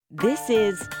This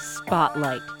is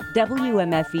Spotlight,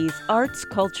 WMFE's arts,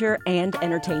 culture, and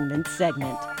entertainment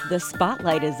segment. The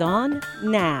spotlight is on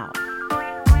now.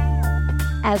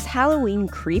 As Halloween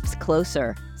creeps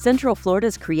closer, Central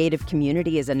Florida's creative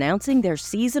community is announcing their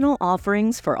seasonal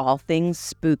offerings for all things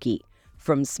spooky.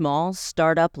 From small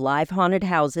startup live haunted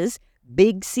houses,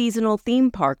 big seasonal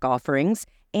theme park offerings,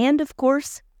 and of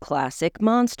course, classic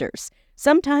monsters,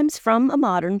 sometimes from a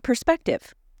modern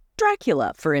perspective.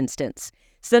 Dracula, for instance.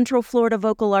 Central Florida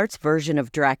Vocal Arts' version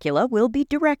of Dracula will be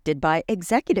directed by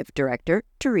Executive Director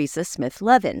Teresa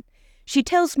Smith-Levin. She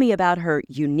tells me about her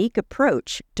unique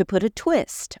approach to put a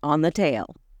twist on the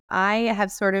tale. I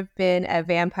have sort of been a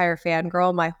vampire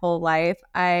fangirl my whole life.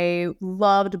 I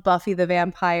loved Buffy the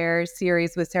Vampire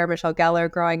series with Sarah Michelle Gellar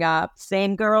growing up.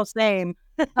 Same girl, same.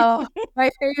 Oh,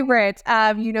 my favorite.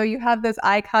 You have those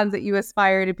icons that you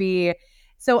aspire to be.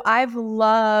 So I've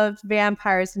loved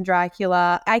vampires and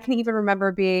Dracula. I can even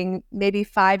remember being maybe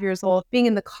 5 years old, being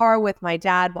in the car with my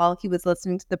dad while he was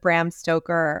listening to the Bram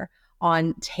Stoker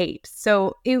on tapes.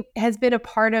 So it has been a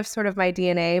part of sort of my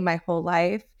DNA my whole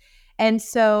life. And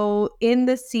so in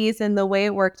this season, the way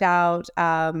it worked out,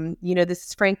 this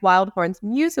is Frank Wildhorn's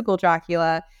musical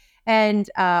Dracula,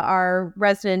 and our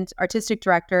resident artistic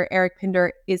director, Eric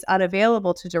Pinder, is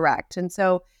unavailable to direct. And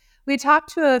so we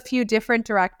talked to a few different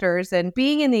directors, and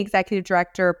being in the executive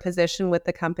director position with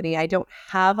the company, I don't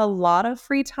have a lot of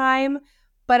free time,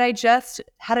 but I just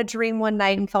had a dream one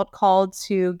night and felt called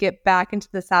to get back into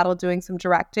the saddle doing some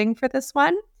directing for this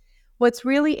one. What's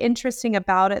really interesting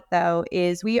about it, though,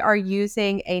 is we are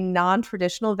using a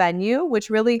non-traditional venue,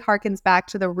 which really harkens back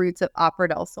to the roots of Opera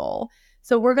del Sol.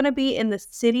 So we're going to be in the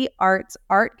City Arts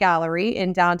Art Gallery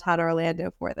in downtown Orlando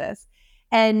for this.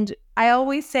 And I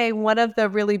always say one of the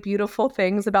really beautiful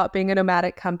things about being a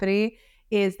nomadic company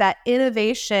is that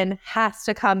innovation has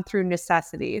to come through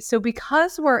necessity. So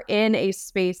because we're in a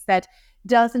space that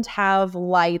doesn't have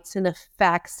lights and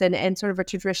effects and sort of a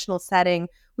traditional setting,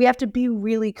 we have to be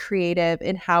really creative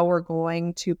in how we're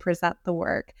going to present the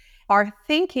work. Our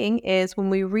thinking is when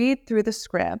we read through the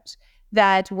script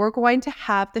that we're going to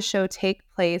have the show take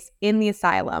place in the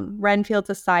asylum, Renfield's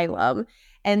Asylum.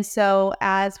 And so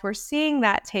as we're seeing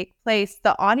that take place,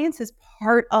 the audience is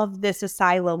part of this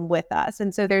asylum with us.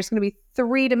 And so there's going to be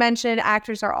three-dimension,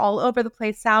 actors are all over the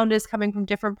place, sound is coming from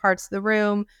different parts of the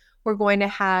room. We're going to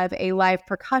have a live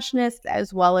percussionist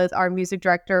as well as our music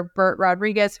director, Bert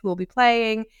Rodriguez, who will be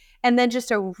playing. And then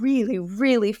just a really,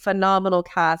 really phenomenal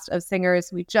cast of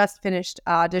singers. We just finished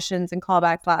auditions and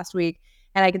callbacks last week.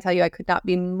 And I can tell you, I could not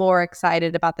be more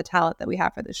excited about the talent that we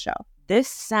have for this show. This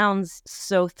sounds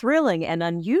so thrilling and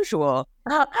unusual.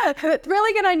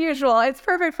 Thrilling and unusual. It's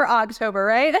perfect for October,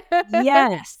 right?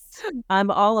 Yes.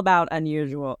 I'm all about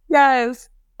unusual. Yes.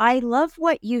 I love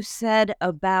what you said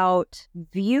about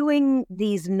viewing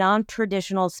these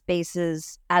non-traditional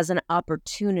spaces as an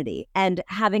opportunity and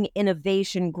having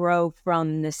innovation grow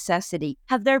from necessity.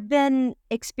 Have there been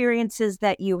experiences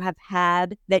that you have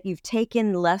had that you've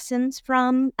taken lessons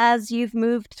from as you've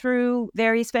moved through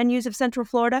various venues of Central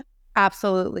Florida?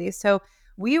 Absolutely. So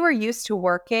we were used to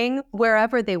working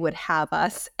wherever they would have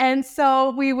us. And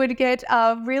so we would get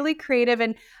really creative.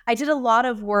 And I did a lot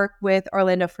of work with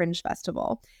Orlando Fringe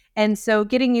Festival. And so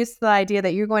getting used to the idea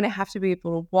that you're going to have to be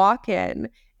able to walk in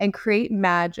and create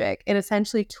magic in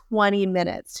essentially 20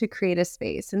 minutes to create a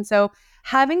space. And so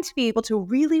having to be able to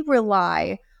really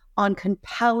rely on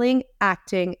compelling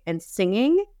acting and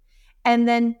singing, and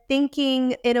then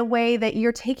thinking in a way that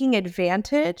you're taking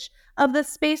advantage of the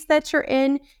space that you're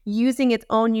in, using its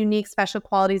own unique special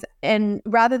qualities. And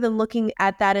rather than looking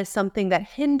at that as something that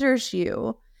hinders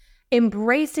you,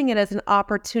 embracing it as an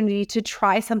opportunity to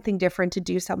try something different, to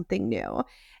do something new.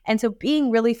 And so being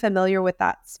really familiar with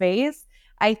that space,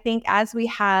 I think as we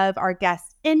have our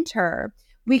guests enter,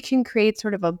 we can create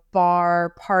sort of a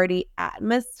bar party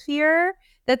atmosphere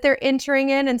that they're entering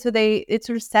in. And so it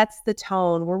sort of sets the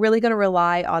tone. We're really going to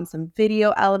rely on some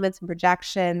video elements and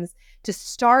projections to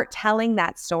start telling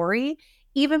that story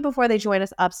even before they join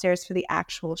us upstairs for the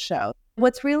actual show.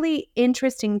 What's really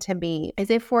interesting to me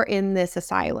is if we're in this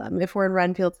asylum, if we're in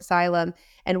Renfield's Asylum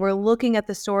and we're looking at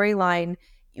the storyline,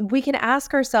 we can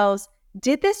ask ourselves,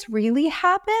 did this really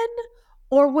happen?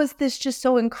 Or was this just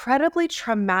so incredibly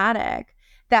traumatic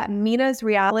that Mina's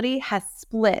reality has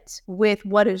split with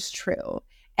what is true?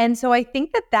 And so I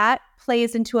think that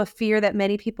plays into a fear that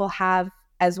many people have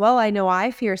as well. I know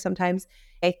I fear sometimes.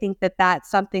 I think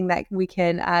that's something that we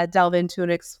can delve into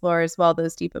and explore as well,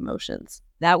 those deep emotions.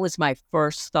 That was my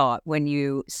first thought when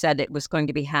you said it was going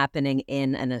to be happening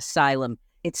in an asylum.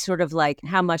 It's sort of like,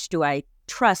 how much do I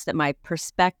trust that my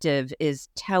perspective is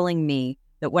telling me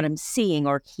that what I'm seeing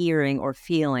or hearing or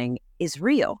feeling is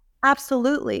real.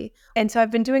 Absolutely. And so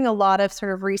I've been doing a lot of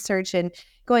sort of research and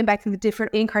going back to the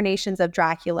different incarnations of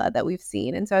Dracula that we've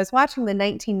seen. And so I was watching the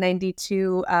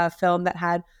 1992 film that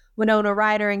had Winona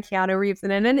Ryder and Keanu Reeves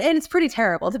in it, and it's pretty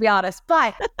terrible, to be honest.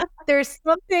 But there's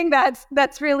something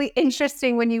that's really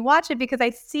interesting when you watch it, because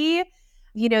I see,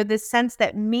 this sense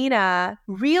that Mina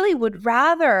really would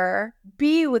rather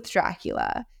be with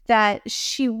Dracula, that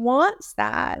she wants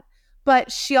that.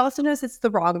 But she also knows it's the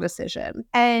wrong decision.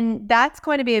 And that's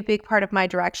going to be a big part of my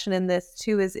direction in this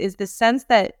too, is the sense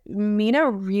that Mina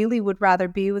really would rather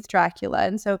be with Dracula.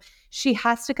 And so she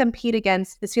has to compete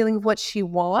against this feeling of what she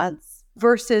wants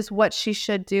versus what she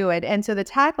should do. And so the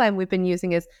tagline we've been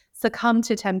using is succumb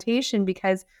to temptation,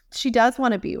 because she does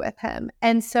want to be with him.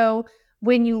 And so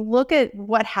when you look at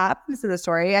what happens in the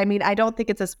story, I mean, I don't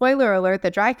think it's a spoiler alert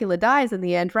that Dracula dies in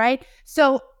the end, right?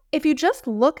 So if you just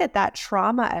look at that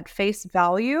trauma at face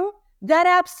value, that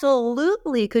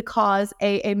absolutely could cause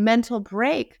a mental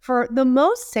break for the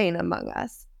most sane among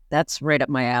us. That's right up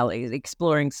my alley,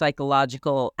 exploring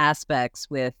psychological aspects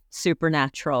with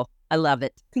supernatural. I love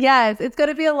it. Yes, it's going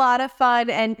to be a lot of fun.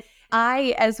 And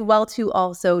I, as well, too,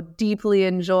 also deeply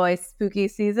enjoy spooky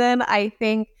season. I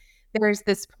think there's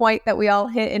this point that we all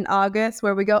hit in August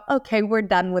where we go, okay, we're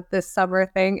done with this summer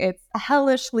thing. It's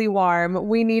hellishly warm.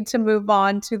 We need to move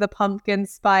on to the pumpkin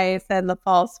spice and the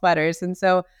fall sweaters. And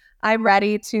so I'm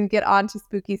ready to get on to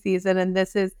spooky season. And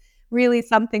this is really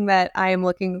something that I am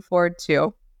looking forward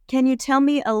to. Can you tell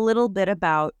me a little bit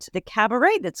about the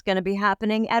cabaret that's going to be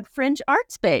happening at Fringe Art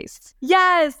Space?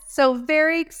 Yes. So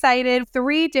very excited.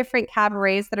 3 different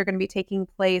cabarets that are going to be taking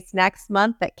place next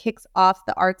month that kicks off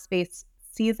the Art Space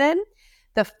season.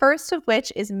 The first of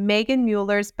which is Megan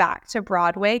Mueller's Back to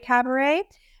Broadway Cabaret.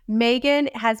 Megan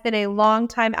has been a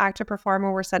longtime actor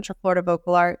performer with Central Florida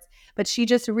Vocal Arts, but she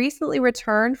just recently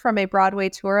returned from a Broadway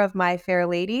tour of My Fair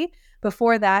Lady.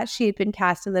 Before that, she had been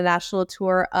cast in the national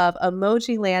tour of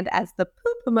Emoji Land as the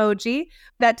poop emoji.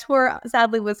 That tour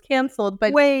sadly was canceled,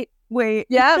 but Wait.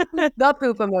 Yeah, the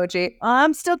poop emoji.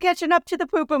 I'm still catching up to the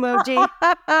poop emoji.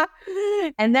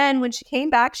 And then when she came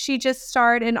back, she just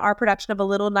starred in our production of A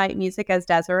Little Night Music as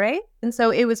Desiree. And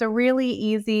so it was a really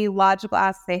easy, logical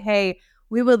ask to say, hey,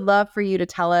 we would love for you to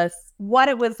tell us what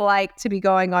it was like to be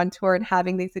going on tour and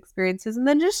having these experiences, and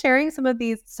then just sharing some of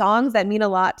these songs that mean a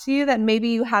lot to you that maybe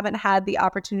you haven't had the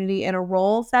opportunity in a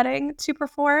role setting to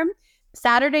perform.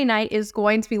 Saturday night is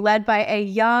going to be led by a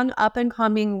young,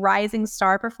 up-and-coming, rising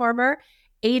star performer,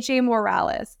 AJ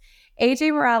Morales.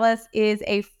 AJ Morales is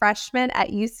a freshman at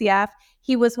UCF.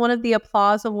 He was one of the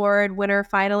Applause Award winner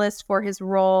finalists for his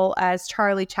role as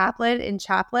Charlie Chaplin in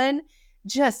Chaplin.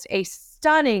 Just a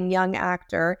stunning young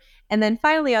actor. And then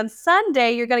finally on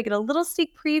Sunday, you're going to get a little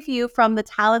sneak preview from the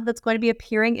talent that's going to be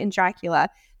appearing in Dracula.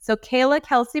 So Kayla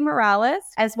Kelsey Morales,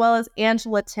 as well as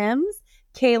Angela Timms.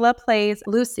 Kayla plays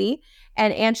Lucy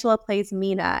and Angela plays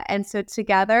Mina. And so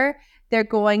together, they're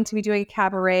going to be doing a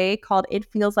cabaret called It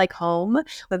Feels Like Home.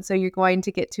 And so you're going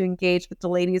to get to engage with the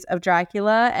ladies of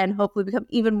Dracula and hopefully become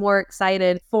even more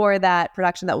excited for that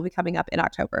production that will be coming up in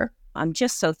October. I'm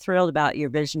just so thrilled about your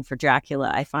vision for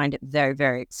Dracula. I find it very,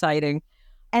 very exciting.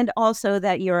 And also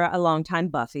that you're a longtime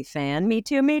Buffy fan. Me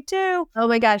too. Oh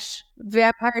my gosh.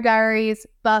 Vampire Diaries,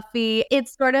 Buffy.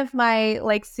 It's sort of my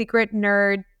secret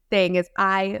nerd thing is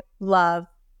I love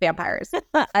vampires.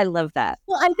 I love that.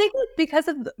 Well, I think because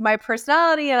of my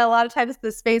personality and a lot of times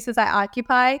the spaces I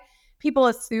occupy, people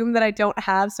assume that I don't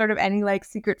have sort of any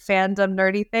secret fandom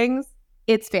nerdy things.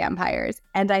 It's vampires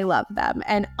and I love them,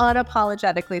 and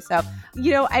unapologetically so.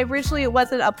 Originally it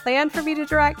wasn't a plan for me to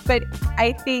direct, but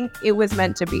I think it was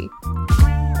meant to be.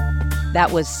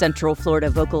 That was Central Florida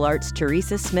Vocal Arts'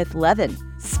 Teresa Smith-Levin.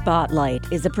 Spotlight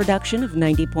is a production of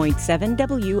 90.7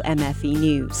 WMFE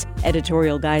News.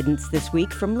 Editorial guidance this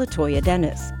week from LaToya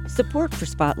Dennis. Support for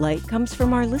Spotlight comes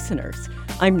from our listeners.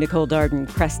 I'm Nicole Darden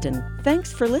Creston.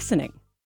 Thanks for listening.